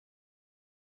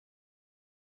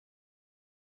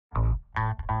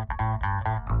Hello,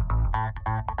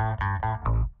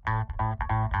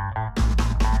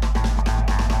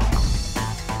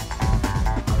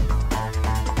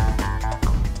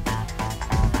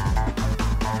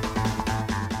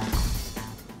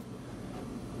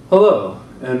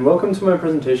 and welcome to my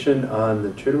presentation on the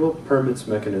tradable permits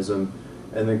mechanism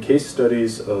and the case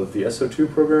studies of the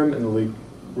SO2 program and the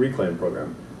Reclaim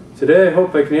program. Today I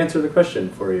hope I can answer the question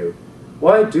for you: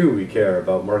 why do we care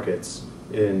about markets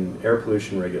in air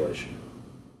pollution regulation?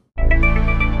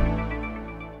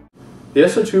 The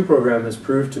SO2 program has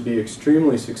proved to be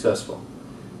extremely successful.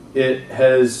 It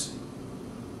has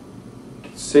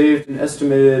saved an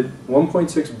estimated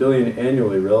 $1.6 billion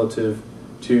annually relative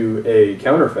to a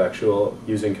counterfactual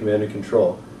using command and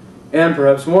control. And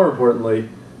perhaps more importantly,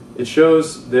 it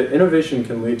shows that innovation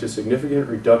can lead to significant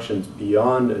reductions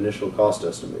beyond initial cost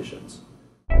estimations.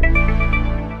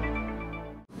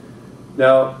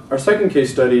 Now, our second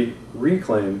case study,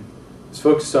 Reclaim, is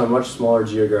focused on a much smaller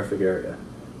geographic area,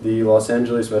 the Los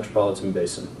Angeles metropolitan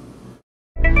basin.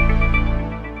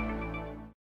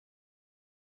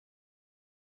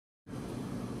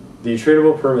 The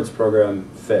tradable permits program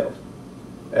failed.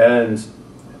 And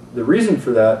the reason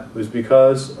for that was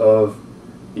because of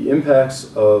the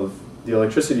impacts of the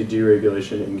electricity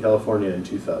deregulation in California in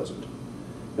 2000.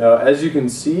 Now, as you can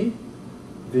see,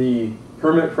 the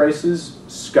permit prices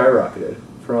skyrocketed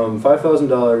from $5,000 in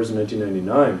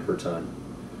 1999 per ton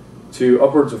to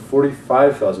upwards of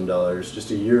 $45,000 just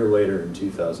a year later in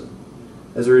 2000.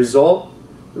 As a result,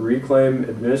 the Reclaim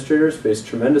administrators faced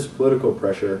tremendous political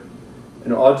pressure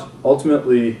and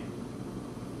ultimately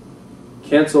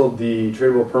canceled the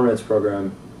tradable permits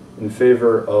program in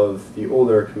favor of the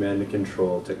older command and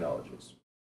control technologies.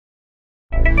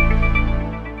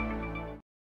 From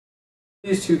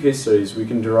these two case studies, we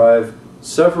can derive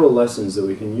several lessons that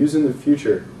we can use in the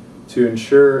future to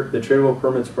ensure the tradable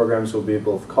permits programs will be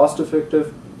both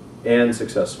cost-effective and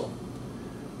successful.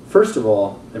 First of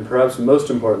all, and perhaps most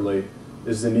importantly,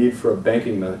 is the need for a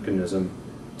banking mechanism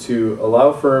to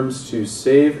allow firms to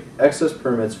save excess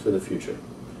permits for the future.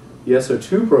 The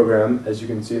SO2 program, as you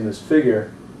can see in this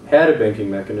figure, had a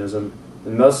banking mechanism,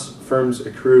 and thus firms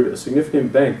accrued a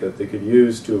significant bank that they could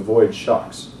use to avoid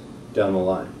shocks down the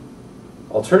line.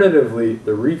 Alternatively,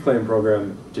 the Reclaim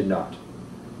program did not.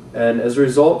 And as a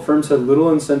result, firms had little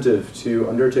incentive to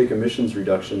undertake emissions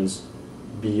reductions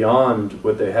beyond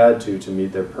what they had to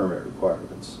meet their permit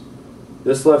requirements.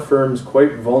 This left firms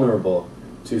quite vulnerable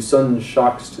to sudden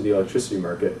shocks to the electricity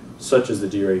market, such as the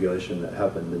deregulation that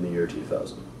happened in the year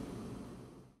 2000.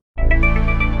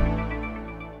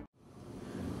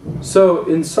 So,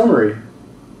 in summary,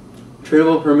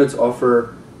 tradable permits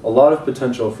offer a lot of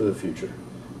potential for the future.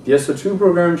 The SO2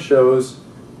 program shows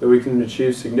that we can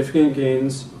achieve significant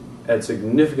gains at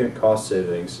significant cost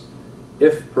savings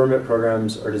if permit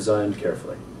programs are designed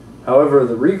carefully. However,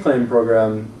 the Reclaim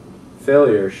program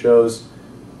failure shows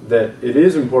that it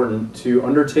is important to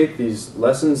undertake these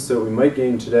lessons that we might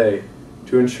gain today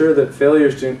to ensure that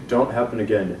failures don't happen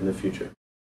again in the future.